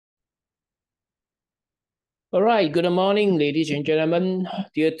All right, good morning, ladies and gentlemen,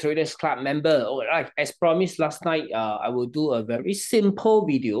 dear Traders Club member. All right, as promised last night, I will do a very simple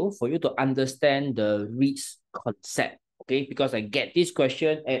video for you to understand the REITs concept. Okay, because I get this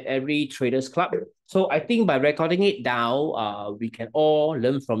question at every Traders Club. So I think by recording it down, we can all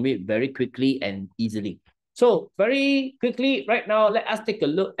learn from it very quickly and easily. So very quickly, right now, let us take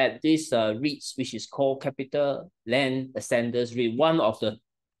a look at this REITs, which is called Capital Land Ascenders REIT, one of the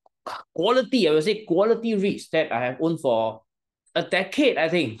quality, I would say quality REITs that I have owned for a decade, I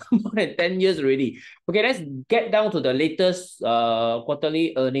think, more than 10 years already. Okay, let's get down to the latest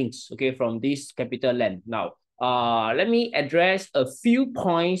quarterly earnings, okay, from this Capital Land. Now, let me address a few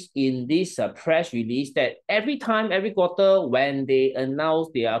points in this press release that every time, every quarter, when they announce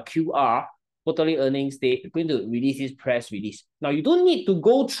their QR, quarterly earnings, they're going to release this press release. Now, you don't need to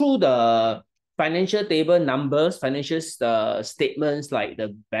go through the financial table numbers, financial statements like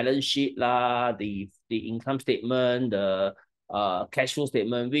the balance sheet lah, the income statement, the cash flow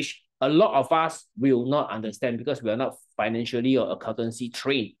statement, which a lot of us will not understand because we are not financially or accountancy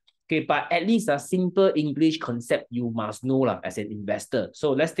trained. Okay, but at least a simple English concept you must know lah as an investor.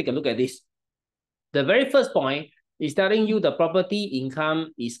 So let's take a look at this. The very first point is telling you the property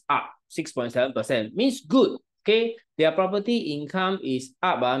income is up 6.7%. Means good. Okay, their property income is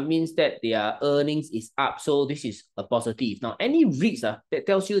up, means that their earnings is up. So this is a positive. Now, any REITs that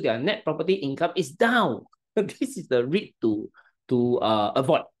tells you their net property income is down, this is the REIT to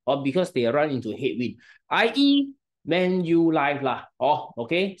avoid, or because they run into headwind, i.e. Man U Life lah. Oh,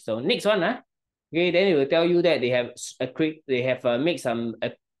 okay. So next one, okay, then it will tell you that they have made some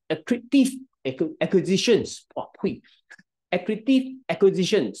accretive acquisitions. Oh, accretive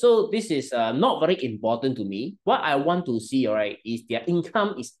acquisition. So this is not very important to me. What I want to see, all right, is their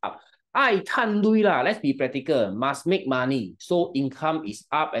income is up. I can't do it lah. Let's be practical. Must make money. So income is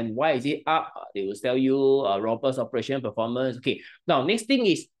up. And why is it up? They will tell you robust operation performance. Okay. Now, next thing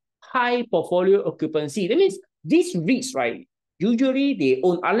is high portfolio occupancy. That means these REITs, right? Usually they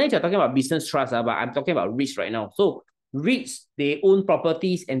own, unless you're talking about business trust, but I'm talking about REITs right now. So REITs, they own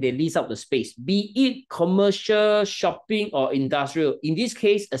properties and they lease out the space, be it commercial, shopping, or industrial. In this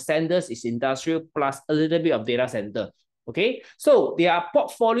case, Ascenders is industrial plus a little bit of data center. Okay, so their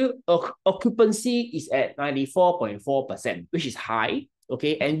portfolio occupancy is at 94.4%, which is high.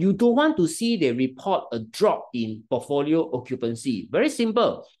 Okay, and you don't want to see they report a drop in portfolio occupancy. Very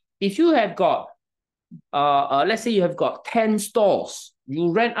simple. If you have got let's say you have got 10 stores,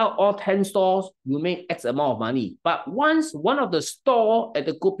 you rent out all 10 stores, you make X amount of money. But once one of the store at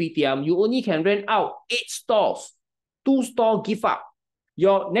the kopitiam, you only can rent out 8 stores, 2 stores give up.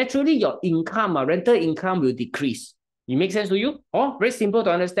 Naturally, your income, rental income will decrease. It makes sense to you? Oh, very simple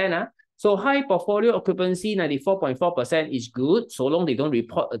to understand. So high portfolio occupancy, 94.4% is good, so long they don't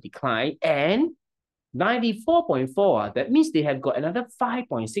report a decline. And 94.4, that means they have got another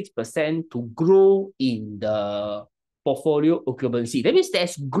 5.6% to grow in the portfolio occupancy. That means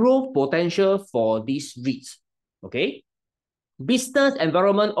there's growth potential for these REITs. Okay. Business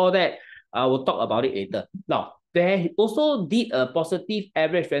environment, all that, I will talk about it later. Now, they also did a positive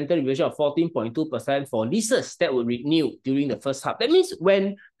average rental reversion of 14.2% for leases that were renewed during the first half. That means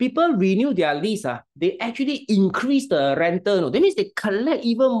when people renew their lease, they actually increase the rental. That means they collect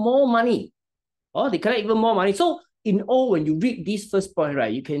even more money. Oh, they collect even more money. So in all, when you read this first point,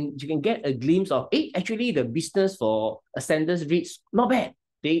 right, you can get a glimpse of, actually the business for Ascenders REITs, not bad.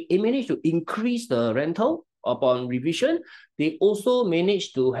 They managed to increase the rental upon revision. They also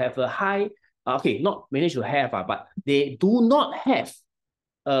managed to have a high, not managed to have, but they do not have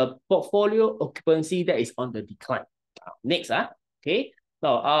a portfolio occupancy that is on the decline. Next, okay.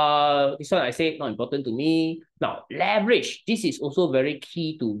 Now, this one I say not important to me. Now, leverage. This is also very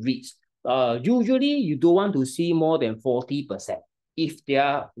key to REITs. Usually you don't want to see more than 40%. If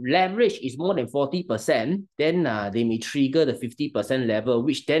their leverage is more than 40%, then they may trigger the 50% level,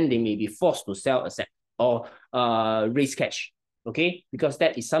 which then they may be forced to sell asset or raise cash. Okay, because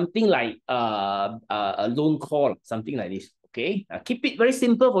that is something like a loan call, something like this. Okay, keep it very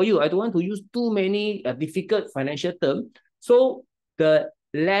simple for you. I don't want to use too many difficult financial terms. So the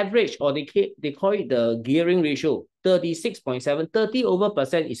leverage, or they call it the gearing ratio, 36.7, 30 over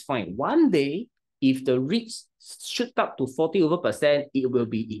percent is fine. One day, if the REITs shoot up to 40 over percent, it will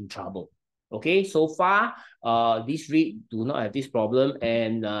be in trouble. Okay, so far, this REIT do not have this problem.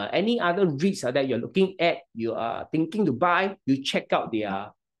 And any other REITs that you're looking at, you are thinking to buy, you check out their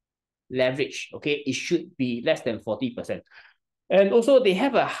leverage. Okay, it should be less than 40%. And also, they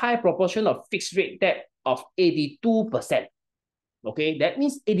have a high proportion of fixed rate debt of 82%. Okay, that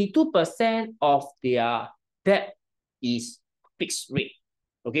means 82% of their debt is fixed rate.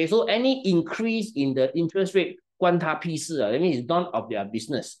 Okay, so any increase in the interest rate, 关他屁事啊, that means it's none of their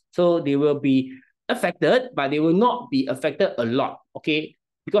business. So they will be affected, but they will not be affected a lot. Okay,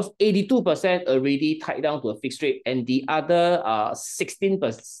 because 82% already tied down to a fixed rate, and the other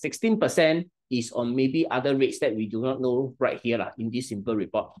 16% is on maybe other rates that we do not know right here in this simple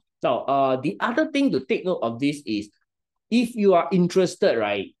report. Now, the other thing to take note of this is, if you are interested,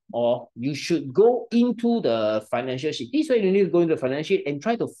 right, or you should go into the financial sheet. This way you need to go into the financial sheet and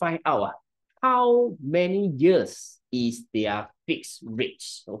try to find out how many years is their fixed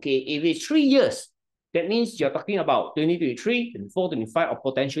rates. Okay, if it's 3 years, that means you're talking about 2023, 24, 25, or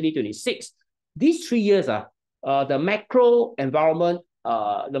potentially 26. These 3 years, the macro environment,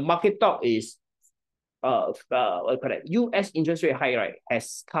 the market talk is what you call that? US interest rate high, right,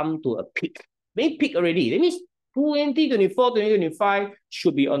 has come to a peak. They peak already. That means 2024, 2025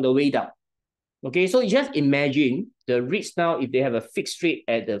 should be on the way down. Okay, so just imagine the REITs now, if they have a fixed rate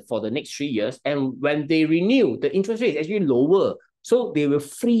for the next 3 years, and when they renew, the interest rate is actually lower. So they will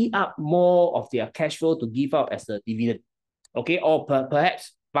free up more of their cash flow to give out as a dividend. Okay, or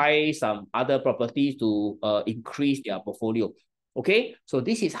perhaps buy some other properties to increase their portfolio. Okay, so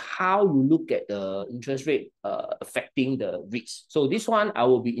this is how you look at the interest rate affecting the REITs. So this one, I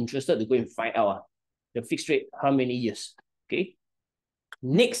will be interested to go and find out the fixed rate, how many years. Okay.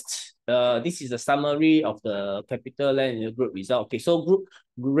 Next, this is a summary of the capital and group result. Okay, so group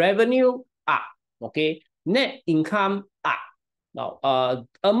revenue up. Okay, net income up. Now,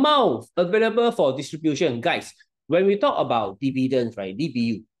 amount available for distribution, guys. When we talk about dividends, right,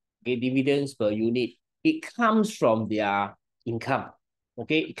 DPU, okay, dividends per unit, it comes from their income.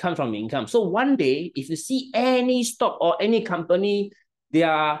 Okay, it comes from income. So one day, if you see any stock or any company,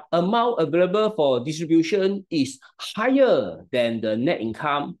 their amount available for distribution is higher than the net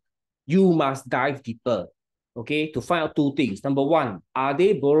income, you must dive deeper, okay, to find out two things. Number one, are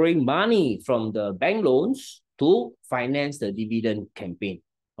they borrowing money from the bank loans to finance the dividend campaign?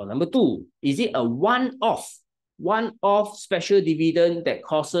 Or number two, is it a one-off special dividend that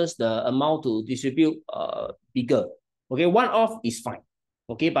causes the amount to distribute bigger? Okay, one-off is fine.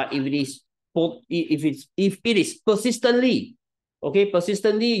 Okay, but if it is persistently, okay,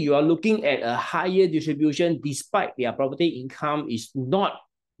 persistently, you are looking at a higher distribution despite their property income is not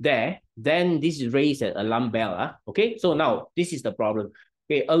there, then this is raised an alarm bell. Okay, so now this is the problem.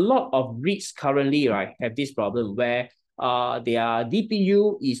 Okay, a lot of REITs currently, right, have this problem where their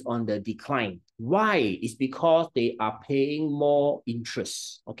DPU is on the decline. Why? It's because they are paying more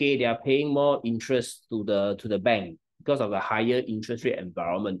interest. Okay, they are paying more interest to the bank because of the higher interest rate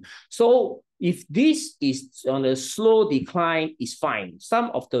environment. So if this is on a slow decline, it's fine.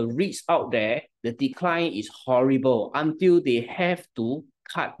 Some of the REITs out there, the decline is horrible until they have to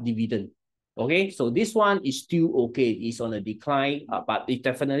cut dividend. Okay, so this one is still okay. It's on a decline, but it's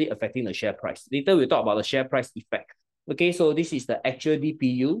definitely affecting the share price. Later we'll talk about the share price effect. Okay, so this is the actual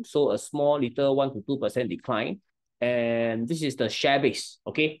DPU. So a small little 1 to 2% decline. And this is the share base.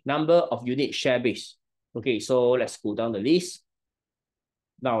 Okay, number of unit share base. Okay, so let's go down the list.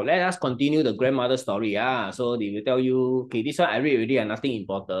 Now, let us continue the grandmother story. So they will tell you, okay, this one I read already and nothing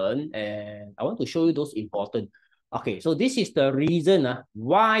important. And I want to show you those important. Okay, so this is the reason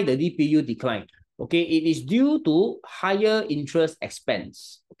why the DPU declined. Okay, it is due to higher interest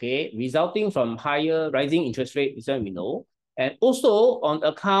expense. Okay, resulting from higher rising interest rate, this one we know. And also on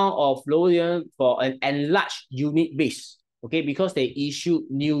account of lower for an enlarged unit base. Okay, because they issued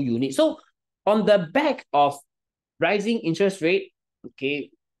new units. So on the back of rising interest rate, okay,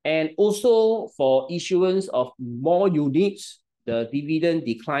 and also for issuance of more units, the dividend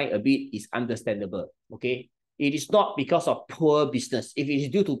decline a bit is understandable, okay? It is not because of poor business. If it is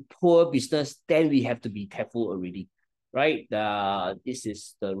due to poor business, then we have to be careful already, right? This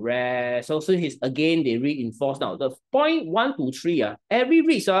is the rest. So here's again, they reinforce now. The point 1 to 3, every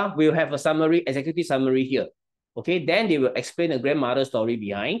REIT will have a summary, executive summary here. Okay, then they will explain the grandmother story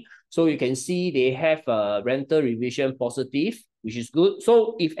behind. So you can see they have a rental revision positive, which is good.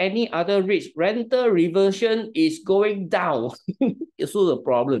 So if any other REITs, rental reversion is going down, it's also a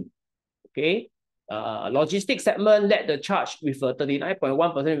problem. Okay, logistics segment led the charge with a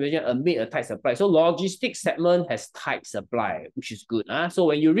 39.1% revision amid a tight supply. So logistics segment has tight supply, which is good. So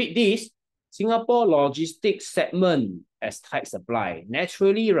when you read this, Singapore logistics segment as tight supply.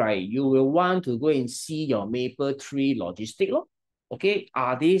 Naturally, right, you will want to go and see your Maple Tree Logistics. Okay,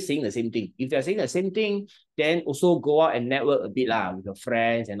 are they saying the same thing? If they're saying the same thing, then also go out and network a bit with your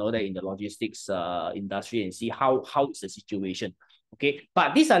friends and all that in the logistics industry and see how is the situation. Okay,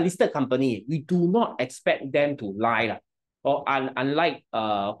 but these are listed companies. We do not expect them to lie. Or unlike,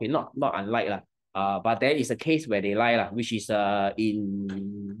 okay, not unlike. But there is a case where they lie, which is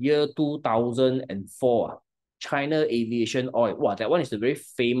in year 2004, China Aviation Oil. Wow, that one is a very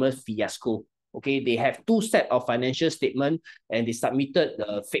famous fiasco. Okay, they have two set of financial statement and they submitted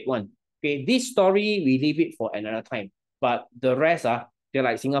the fake one. Okay, this story we leave it for another time. But the rest they're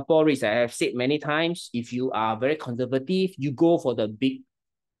like Singapore REITs. I have said many times, if you are very conservative, you go for the big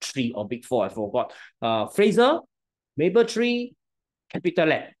three or big four. I forgot. Fraser, Mapletree,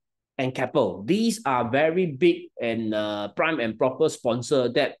 CapitaLand, and Keppel. These are very big and prime and proper sponsor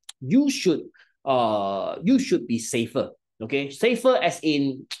that you should be safer. Okay, safer as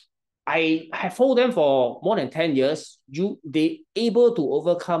in I have hold them for more than 10 years. They able to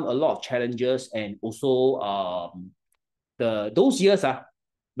overcome a lot of challenges, and also those years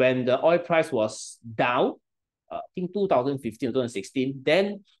when the oil price was down, I think 2015 or 2016,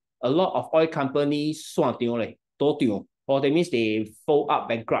 then a lot of oil companies or that means they fall up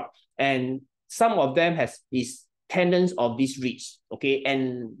bankrupt, and some of them is tenants of these REITs, okay,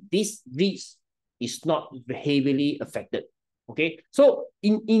 and these REITs is not heavily affected. Okay, so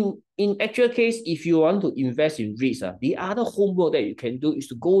in actual case, if you want to invest in REITs, the other homework that you can do is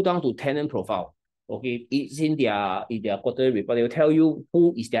to go down to tenant profile. Okay, it's in their quarterly report. They will tell you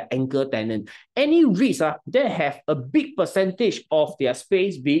who is their anchor tenant. Any REITs that have a big percentage of their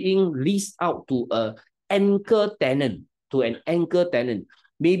space being leased out to an anchor tenant.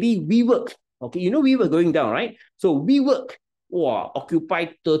 Maybe WeWork. Okay, you know WeWork going down, right? So WeWork occupy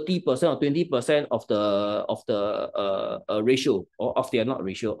 30% or 20% of the ratio, or of their not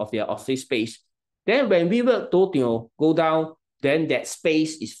ratio, of their office space. Then when WeWork go down, then that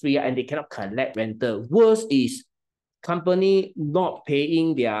space is free and they cannot collect rental. Worst is company not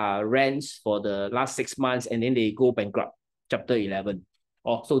paying their rents for the last 6 months and then they go bankrupt. Chapter 11.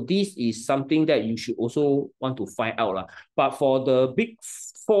 So this is something that you should also want to find out. But for the big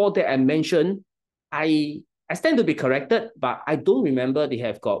four that I mentioned, I stand to be corrected, but I don't remember they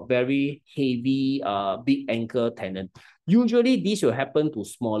have got very heavy big anchor tenant. Usually this will happen to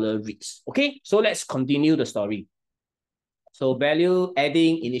smaller REITs. Okay, so let's continue the story. So value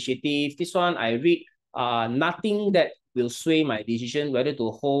adding initiative, this one I read nothing that will sway my decision whether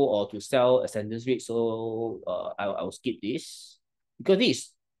to hold or to sell a sentence REIT. So I'll skip this because this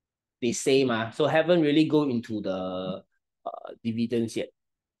is the same. So haven't really go into the dividends yet.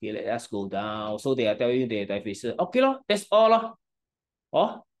 Okay, let us go down. So they are telling you they divested. Okay, that's all.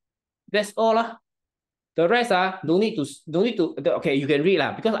 That's all. The rest don't need to okay, you can read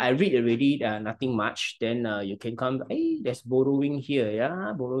because I read already nothing much. Then you can come, hey, there's borrowing here,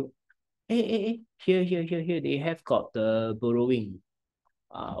 yeah, borrowing. Hey, here they have got the borrowing.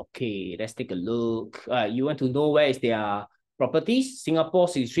 Okay, let's take a look. You want to know where is their properties? Singapore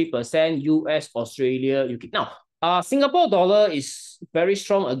 63%, US, Australia, UK. Now, Singapore dollar is very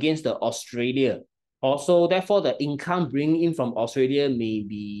strong against the Australia. Also, therefore, the income bringing in from Australia may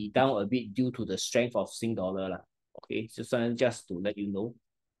be down a bit due to the strength of Sing dollar. Okay, so just to let you know.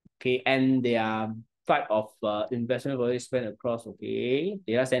 Okay, and their type of investment already spent across. Okay,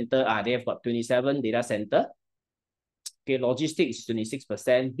 data center, they have got 27 data center. Okay, logistics is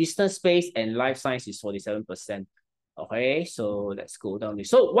 26%, business space and life science is 47%. Okay, so let's go down this.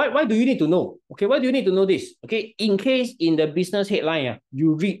 So why do you need to know? Okay, why do you need to know this? Okay, in case in the business headline,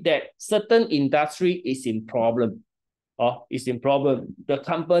 you read that certain industry is in problem. It's in problem. The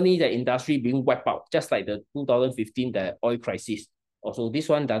company, the industry being wiped out, just like the 2015, the oil crisis. Also, this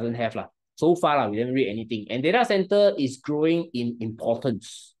one doesn't have. So far, we didn't read anything. And data center is growing in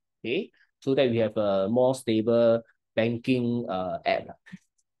importance. Okay, so that we have a more stable banking app.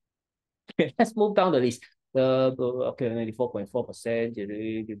 Okay, let's move down the list. Okay, 94.4%.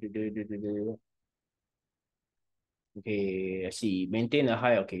 Okay, let's see. Maintain a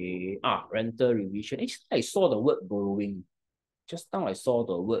high, okay. Rental revision. Actually, I saw the word borrowing. Just now I saw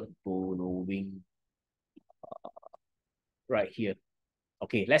the word borrowing right here.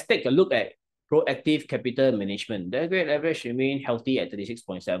 Okay, let's take a look at proactive capital management. The great leverage remain healthy at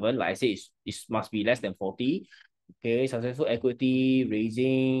 36.7. Like I said, it must be less than 40. Okay, successful equity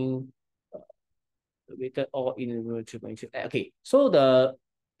raising. Weighted all in. Okay, so the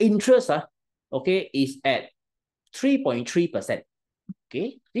interest okay, is at 3.3%.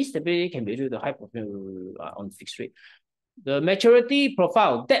 Okay, this stability can be due to high on fixed rate. The maturity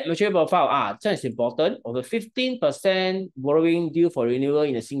profile, debt maturity profile, that is important. Over 15% borrowing due for renewal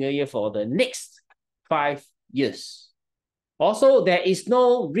in a single year for the next 5 years. Also, there is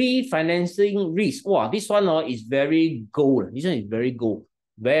no refinancing risk. Wow, this one is very gold. This one is very gold.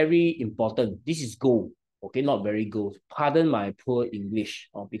 Very important. This is gold. Okay, not very gold. Pardon my poor English.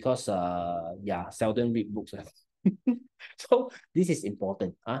 Because seldom read books. So this is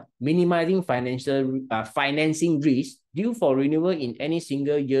important. Minimizing financing risk due for renewal in any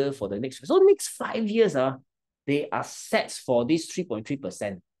single year for the next. So next 5 years, they are set for this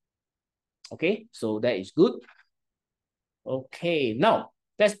 3.3%. Okay, so that is good. Okay, now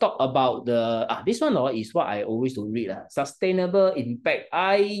let's talk about the this one is what I always do read. Sustainable impact.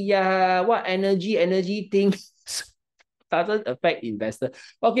 What energy things doesn't affect investor.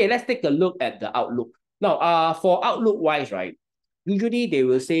 Okay, let's take a look at the outlook. Now, for outlook wise, right? Usually they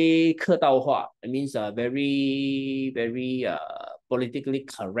will say 客套话. It means very politically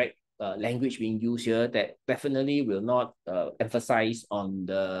correct language being used here that definitely will not emphasize on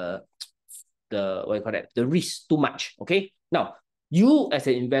the what you call that, the risk too much. Okay, now you as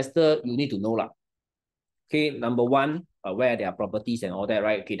an investor, you need to know lah. Okay, number one, where there are properties and all that,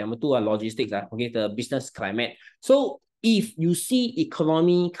 right? Okay, number two, logistics. Okay, the business climate. So if you see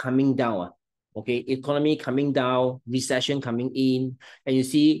economy coming down, okay, economy coming down, recession coming in, and you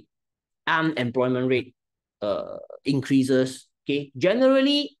see unemployment rate increases, okay,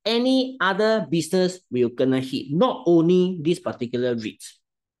 generally any other business will gonna hit, not only this particular REITs.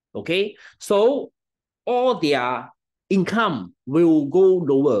 Okay, so all their income will go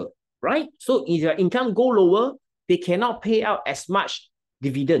lower, right? So if your income go lower, they cannot pay out as much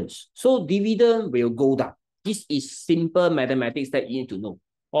dividends. So dividend will go down. This is simple mathematics that you need to know.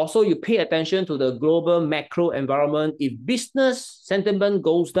 Also, you pay attention to the global macro environment. If business sentiment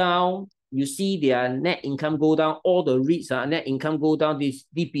goes down, you see their net income go down, all the REITs net income go down, this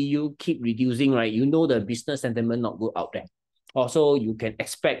DPU keep reducing, right? You know the business sentiment not good out there. Also, you can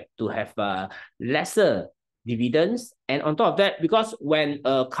expect to have lesser dividends. And on top of that, because when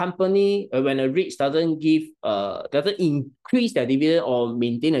a company, when a REIT doesn't increase their dividend or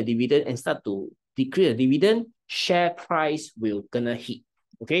maintain a dividend and start to decrease the dividend, share price will gonna hit.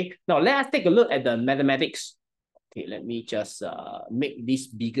 Okay, now let us take a look at the mathematics. Okay, let me just make this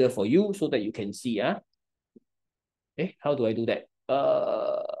bigger for you so that you can see. How do I do that?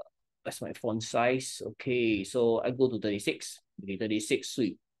 That's my font size. Okay, so I go to 36. Okay, 36,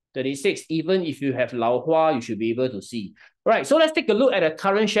 sweet. 36, even if you have Lao Hua, you should be able to see. All right, so let's take a look at the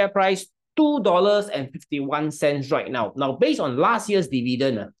current share price, $2.51 right now. Now, based on last year's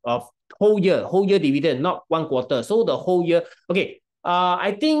dividend of whole year dividend, not 1 quarter. So the whole year, okay.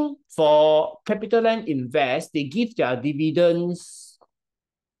 I think for CapitaLand Invest, they give their dividends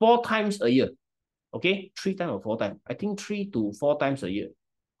 4 times a year. Okay, 3 times or 4 times. I think 3 to 4 times a year.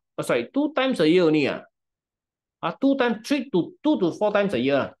 Oh, sorry, 2 times a year only. 2 to 4 times a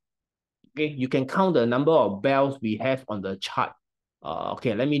year. Okay, you can count the number of bells we have on the chart.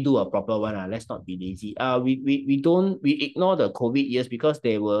 Okay, let me do a proper one. Let's not be lazy. We ignore the COVID years because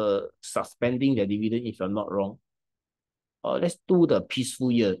they were suspending their dividend, if I'm not wrong. Let's do the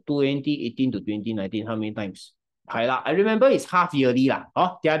peaceful year, 2018 to 2019. How many times? I remember it's half yearly.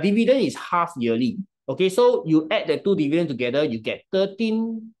 Their dividend is half yearly. Okay, so you add the 2 dividends together, you get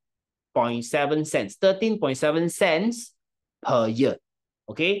 13.7 cents. 13.7 cents per year.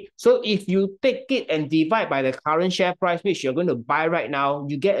 Okay, so if you take it and divide by the current share price, which you're going to buy right now,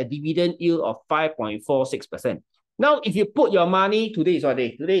 you get a dividend yield of 5.46%. Now, if you put your money, today is what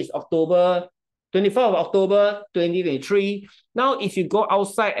day? Today is October, 24th of October, 2023. Now, if you go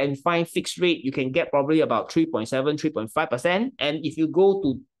outside and find fixed rate, you can get probably about 3.7, 3.5%. And if you go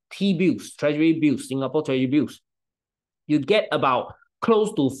to T-bills, treasury bills, Singapore treasury bills, you get about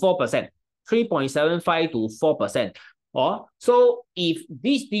close to 4%, 3.75 to 4%. So if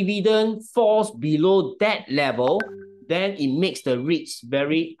this dividend falls below that level, then it makes the REITs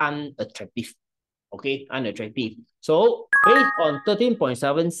very unattractive. Okay, unattractive. So based on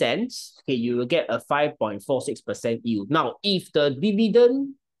 13.7 cents, okay, you will get a 5.46% yield. Now, if the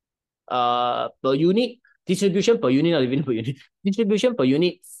dividend per unit, distribution per unit, not dividend per unit, distribution per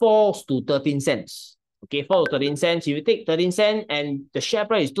unit falls to 13 cents. Okay, falls to 13 cents. If you take 13 cents and the share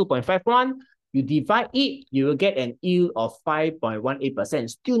price is 2.51, you divide it, you will get an yield of 5.18%.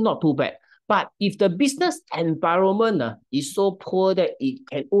 Still not too bad. But if the business environment is so poor that it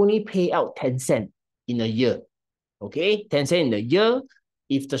can only pay out 10 cents in a year, okay, 10 cents in a year,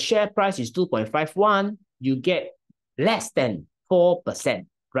 if the share price is 2.51, you get less than 4%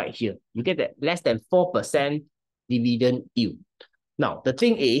 right here. You get that less than 4% dividend yield. Now, the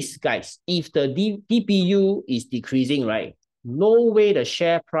thing is, guys, if the DPU is decreasing, right, no way the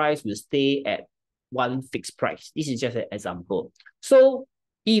share price will stay at one fixed price. This is just an example. So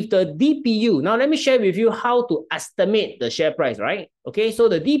if the DPU, now let me share with you how to estimate the share price, right? Okay, so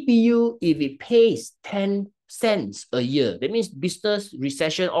the DPU, if it pays 10 cents a year, that means business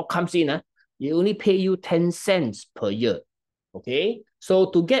recession all comes in, it only pay you 10 cents per year. Okay,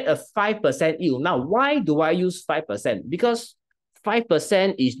 So to get a 5% yield, now why do I use 5%? Because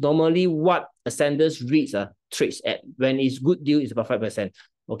 5% is normally what Ascendas REITs trades at. When it's good deal, it's about 5%.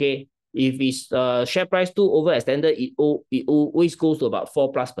 Okay. If it's share price too overextended, it always goes to about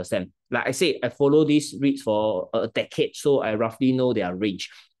 4+%. Like I said, I follow these REITs for a decade, so I roughly know their range.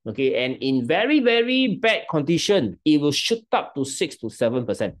 Okay, and in very, very bad condition, it will shoot up to 6 to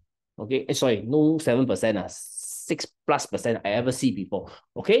 7%. Okay, sorry, no 7%, 6+% I ever see before.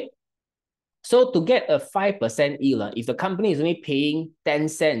 Okay. So to get a 5% yield, if the company is only paying 10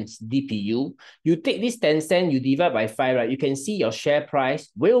 cents DPU, you take this 10 cents, you divide by 5, right? You can see your share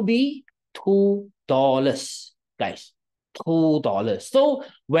price will be $2, guys. $2. So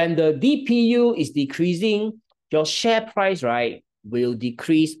when the DPU is decreasing, your share price, right, will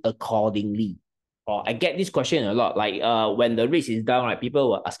decrease accordingly. Or I get this question a lot, like when the risk is down, right? People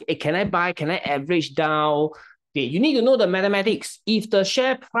will ask, hey, can I buy? Can I average down? Okay, you need to know the mathematics. If the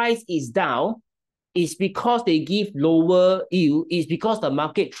share price is down, it's because they give lower yield. It's because the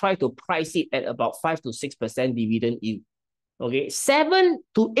market try to price it at about 5 to 6% dividend yield. Okay, 7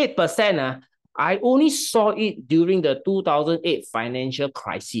 to 8%. I only saw it during the 2008 financial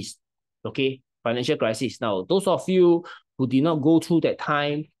crisis. Okay, financial crisis. Now, those of you who did not go through that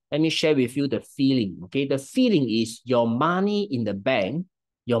time, let me share with you the feeling. Okay, the feeling is your money in the bank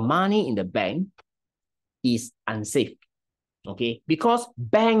is unsafe. Okay, because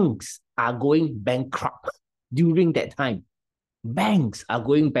banks are going bankrupt during that time. Banks are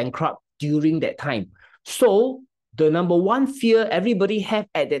going bankrupt during that time. So the number one fear everybody have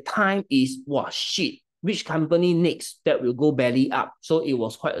at that time is, wow, shit, which company next that will go belly up? So it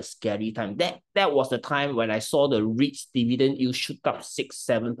was quite a scary time. That was the time when I saw the REITs dividend yield shoot up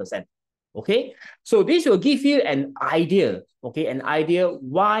 6-7%. Okay, so this will give you an idea, okay, an idea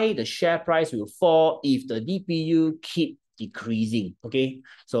why the share price will fall if the DPU keep decreasing. Okay,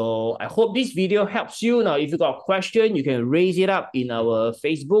 so I hope this video helps you. Now, if you got a question, you can raise it up in our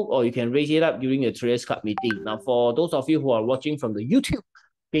Facebook, or you can raise it up during the Traders Club meeting. Now, for those of you who are watching from the YouTube,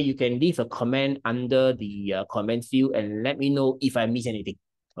 okay, you can leave a comment under the comment field and let me know if I miss anything.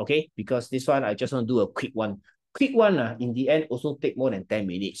 Okay, because this one I just want to do a quick one. In the end also take more than 10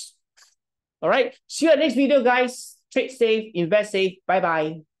 minutes. All right, see you at next video, guys. Trade safe, invest safe. Bye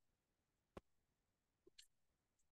bye.